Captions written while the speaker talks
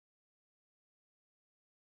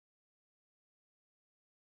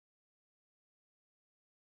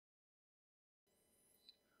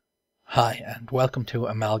Hi and welcome to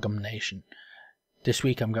AmalgamNation. This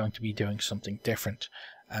week I'm going to be doing something different,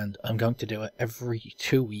 and I'm going to do it every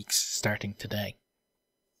 2 weeks starting today.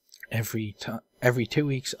 Every 2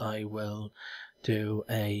 weeks I will do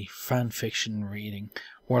a fanfiction reading,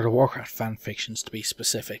 World of Warcraft fanfictions to be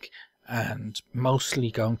specific, and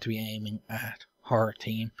mostly going to be aiming at horror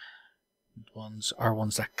theme ones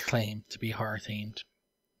that claim to be horror themed,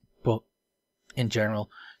 but in general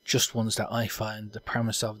just ones that I find the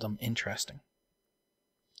premise of them interesting.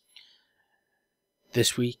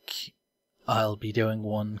 This week I'll be doing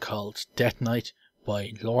one called Death Knight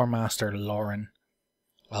by Loremaster Loryn.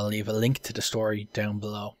 I'll leave a link to the story down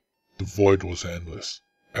below. The void was endless,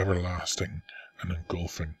 everlasting and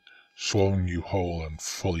engulfing, swallowing you whole and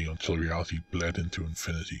fully until reality bled into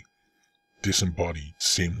infinity. Disembodied,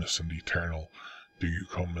 seamless and eternal do you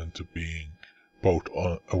come into being, both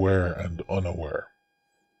aware and unaware.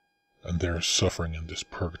 And there is suffering in this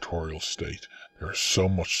purgatorial state. There is so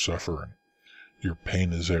much suffering. Your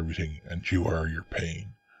pain is everything, and you are your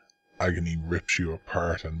pain. Agony rips you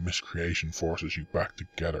apart, and miscreation forces you back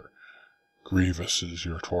together. Grievous is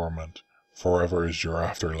your torment. Forever is your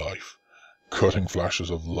afterlife. Cutting flashes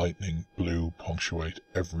of lightning blue punctuate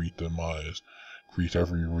every demise, greet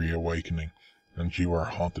every reawakening, and you are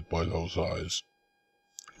haunted by those eyes.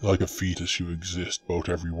 Like a fetus you exist both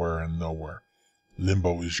everywhere and nowhere.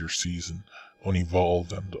 Limbo is your season,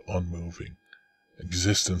 unevolved and unmoving.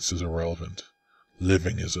 Existence is irrelevant.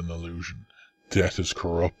 Living is an illusion. Death is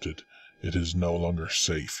corrupted. It is no longer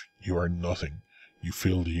safe. You are nothing. You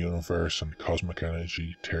feel the universe and cosmic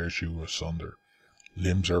energy tears you asunder.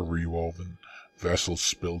 Limbs are rewoven. Vessels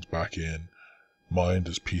spilled back in. Mind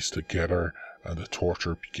is pieced together, and the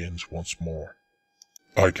torture begins once more.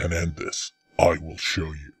 I can end this. I will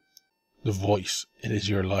show you. The voice, it is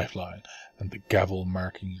your lifeline, and the gavel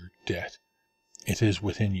marking your death. It is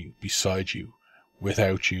within you, beside you,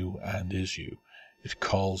 without you, and is you. It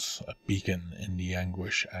calls a beacon in the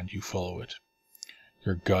anguish, and you follow it.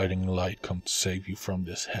 Your guiding light comes to save you from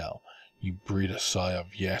this hell. You breathe a sigh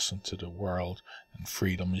of yes into the world, and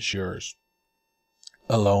freedom is yours.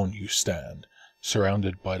 Alone you stand,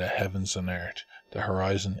 surrounded by the heavens and earth, the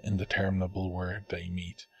horizon indeterminable where they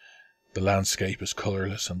meet. The landscape is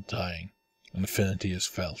colourless and dying. Infinity is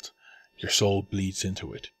felt. Your soul bleeds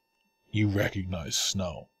into it. You recognize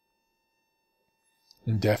snow.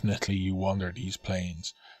 Indefinitely you wander these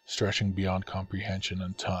plains, stretching beyond comprehension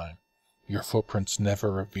and time, your footprints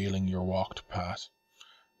never revealing your walked path.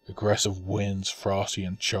 Aggressive winds, frosty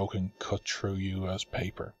and choking, cut through you as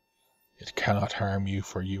paper. It cannot harm you,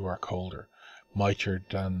 for you are colder, mightier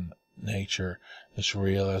than nature, as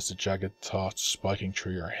real as the jagged thoughts spiking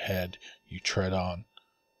through your head. You tread on.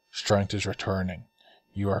 Strength is returning.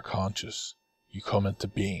 You are conscious. You come into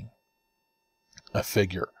being. A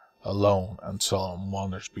figure, alone and solemn,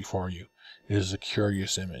 wanders before you. It is a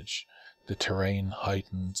curious image. The terrain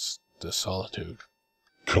heightens the solitude.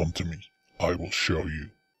 Come to me. I will show you.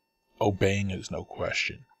 Obeying is no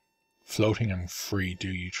question. Floating and free do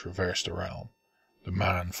you traverse the realm. The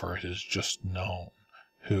man, for it is just known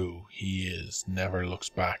who he is, never looks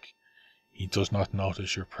back. He does not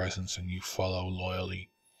notice your presence, and you follow loyally.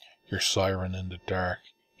 Your siren in the dark,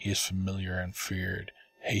 he is familiar and feared,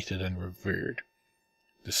 hated and revered.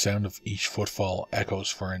 The sound of each footfall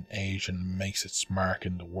echoes for an age and makes its mark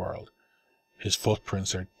in the world. His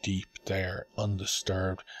footprints are deep, they are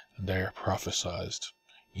undisturbed, and they are prophesied,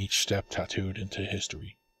 each step tattooed into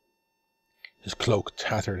history. His cloak,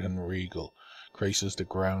 tattered and regal, graces the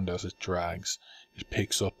ground as it drags. It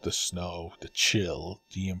picks up the snow, the chill,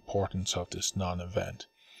 the importance of this non-event.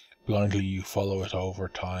 Blindly you follow it over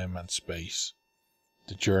time and space.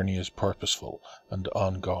 The journey is purposeful and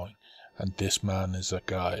ongoing, and this man is a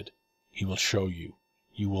guide. He will show you.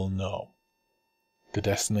 You will know. The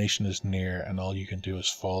destination is near, and all you can do is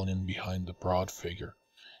fall in behind the broad figure.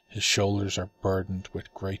 His shoulders are burdened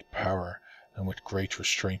with great power, and with great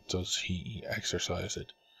restraint does he exercise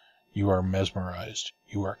it. You are mesmerized.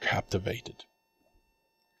 You are captivated.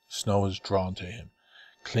 Snow is drawn to him,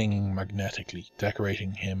 clinging magnetically,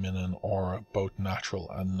 decorating him in an aura both natural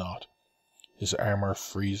and not. His armor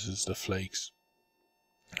freezes the flakes.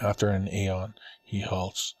 After an aeon, he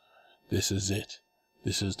halts. This is it.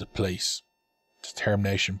 This is the place. The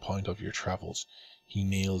termination point of your travels. He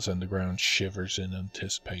kneels, and the ground shivers in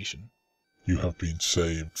anticipation. You have been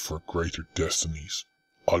saved for greater destinies.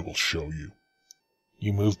 I will show you.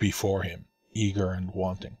 You move before him, eager and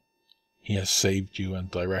wanting. He has saved you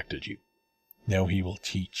and directed you. Now he will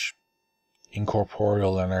teach.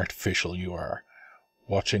 Incorporeal and artificial you are,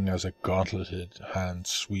 watching as a gauntleted hand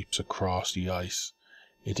sweeps across the ice.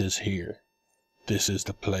 It is here. This is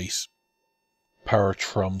the place. Power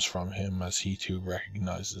thrums from him as he too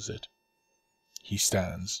recognizes it. He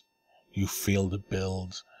stands. You feel the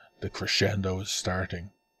build. The crescendo is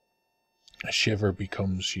starting. A shiver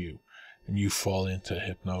becomes you, and you fall into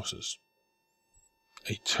hypnosis.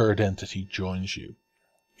 A third entity joins you.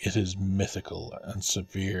 It is mythical and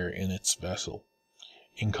severe in its vessel,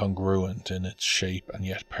 incongruent in its shape and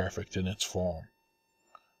yet perfect in its form.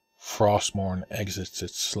 Frostmourne exits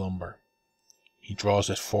its slumber. He draws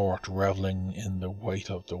it forth, reveling in the weight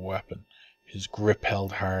of the weapon, his grip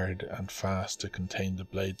held hard and fast to contain the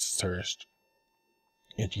blade's thirst.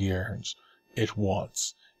 It yearns, it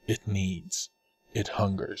wants, it needs, it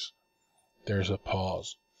hungers. There's a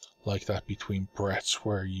pause, like that between breaths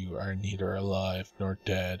where you are neither alive nor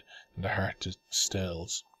dead and the heart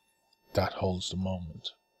stills. That holds the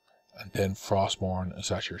moment. And then Frostmourne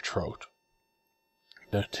is at your throat.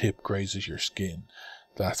 The tip grazes your skin,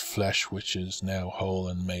 that flesh which is now whole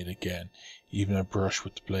and made again. Even a brush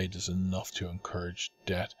with the blade is enough to encourage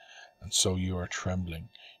death, and so you are trembling.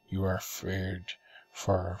 You are feared,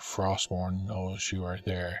 for Frostmourne knows you are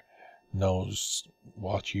there, knows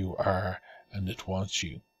what you are, and it wants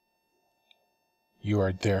you. You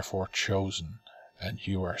are therefore chosen, and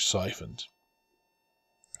you are siphoned.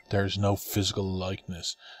 There is no physical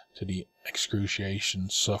likeness to the excruciation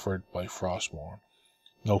suffered by Frostmourne.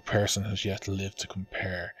 No person has yet lived to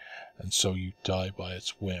compare, and so you die by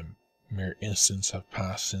its whim. Mere instants have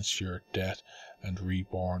passed since your death, and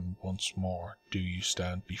reborn once more do you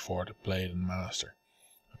stand before the blade and master,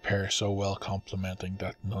 a pair so well complementing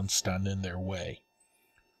that none stand in their way.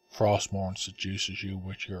 Frostmourne seduces you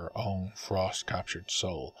with your own frost-captured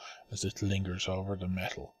soul as it lingers over the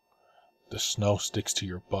metal. The snow sticks to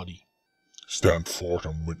your body. Stand forth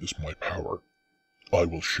and witness my power. I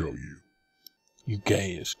will show you. You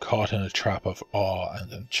gaze, caught in a trap of awe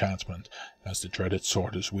and enchantment, as the dreaded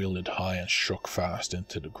sword is wielded high and shook fast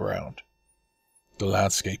into the ground. The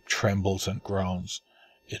landscape trembles and groans.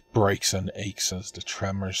 It breaks and aches as the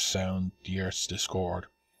tremors sound the earth's discord.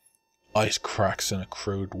 Ice cracks in a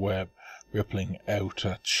crude web, rippling out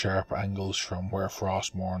at sharp angles from where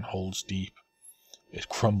Frostmourne holds deep. It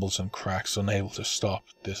crumbles and cracks, unable to stop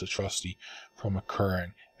this atrocity from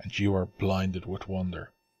occurring, and you are blinded with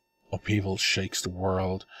wonder. Upheaval shakes the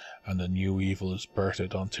world, and a new evil is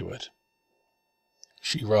birthed onto it.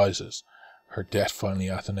 She rises, her death finally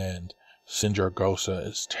at an end. Sindragosa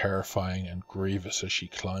is terrifying and grievous as she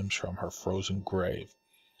climbs from her frozen grave.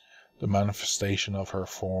 The manifestation of her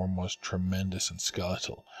form was tremendous and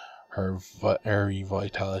skeletal, her airy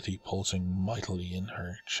vitality pulsing mightily in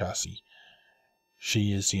her chassis.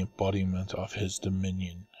 She is the embodiment of his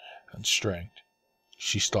dominion and strength.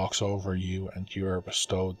 She stalks over you, and you are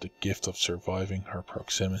bestowed the gift of surviving her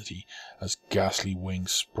proximity as ghastly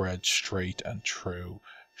wings spread straight and true,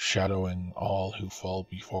 shadowing all who fall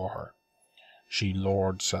before her. She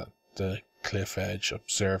lords at the cliff edge,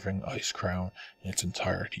 observing Icecrown in its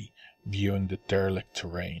entirety, viewing the derelict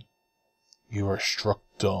terrain. You are struck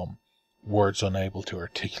dumb, words unable to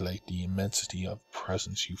articulate the immensity of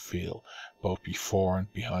presence you feel, both before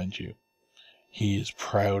and behind you. He is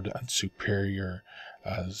proud and superior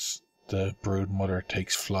as the broodmother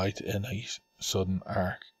takes flight in a sudden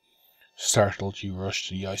arc. Startled, you rush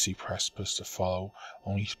to the icy precipice to follow,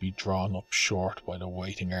 only to be drawn up short by the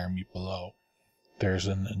waiting army below. There's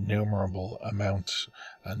an innumerable amount,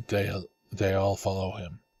 and they all follow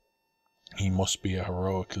him. He must be a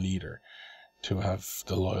heroic leader to have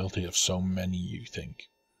the loyalty of so many, you think.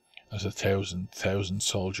 As 1,000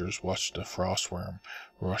 soldiers watch the frostworm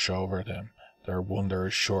rush over them, their wonder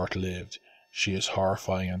is short-lived. She is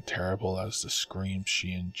horrifying and terrible as the screams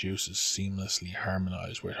she induces seamlessly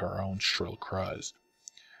harmonize with her own shrill cries.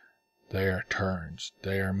 They are turns,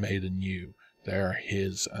 they are made anew, they are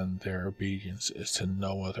his, and their obedience is to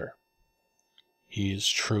no other. He is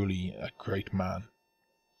truly a great man.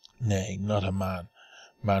 Nay, not a man.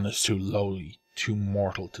 Man is too lowly, too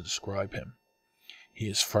mortal to describe him. He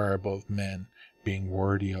is far above men, being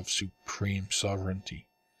worthy of supreme sovereignty.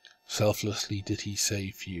 Selflessly did he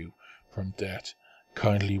save you from death.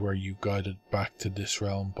 Kindly were you guided back to this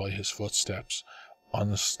realm by his footsteps.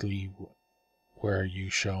 Honestly were you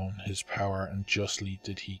shown his power, and justly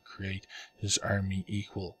did he create his army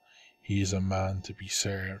equal. He is a man to be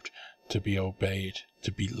served, to be obeyed,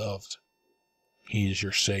 to be loved. He is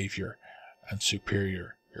your saviour and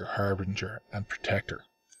superior, your harbinger and protector.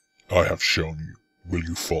 I have shown you. Will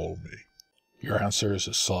you follow me? Your answer is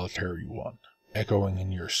a solitary one, echoing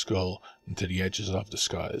in your skull into the edges of the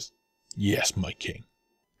skies. Yes, my king.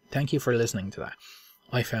 Thank you for listening to that.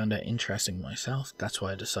 I found it interesting myself. That's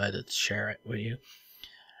why I decided to share it with you.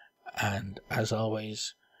 And as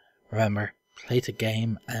always, remember, play to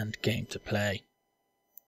game and game to play.